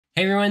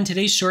Hey everyone,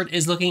 today's short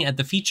is looking at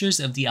the features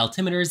of the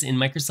altimeters in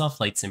Microsoft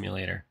Flight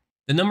Simulator.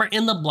 The number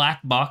in the black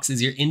box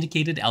is your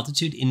indicated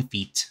altitude in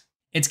feet.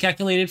 It's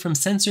calculated from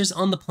sensors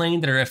on the plane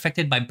that are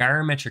affected by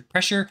barometric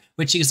pressure,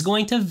 which is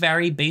going to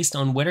vary based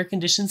on weather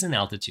conditions and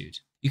altitude.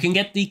 You can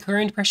get the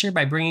current pressure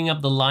by bringing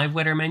up the live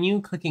weather menu,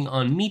 clicking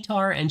on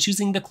METAR, and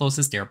choosing the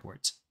closest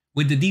airport.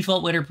 With the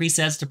default weather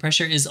presets, the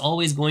pressure is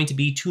always going to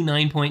be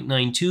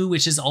 29.92,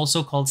 which is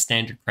also called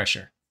standard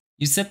pressure.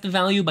 You set the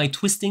value by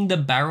twisting the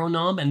baro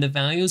knob, and the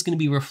value is going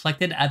to be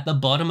reflected at the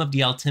bottom of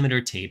the altimeter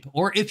tape.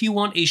 Or if you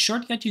want a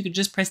shortcut, you could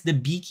just press the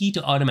B key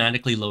to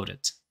automatically load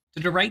it.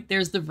 To the right,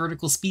 there's the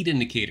vertical speed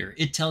indicator.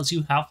 It tells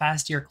you how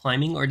fast you're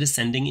climbing or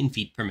descending in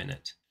feet per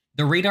minute.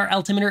 The radar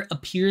altimeter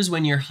appears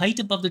when your height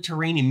above the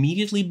terrain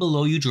immediately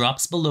below you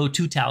drops below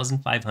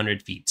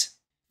 2,500 feet.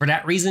 For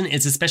that reason,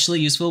 it's especially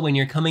useful when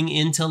you're coming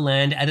in to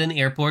land at an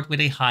airport with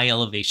a high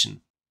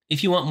elevation.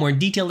 If you want more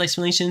detailed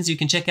explanations, you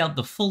can check out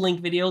the full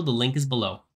length video, the link is below.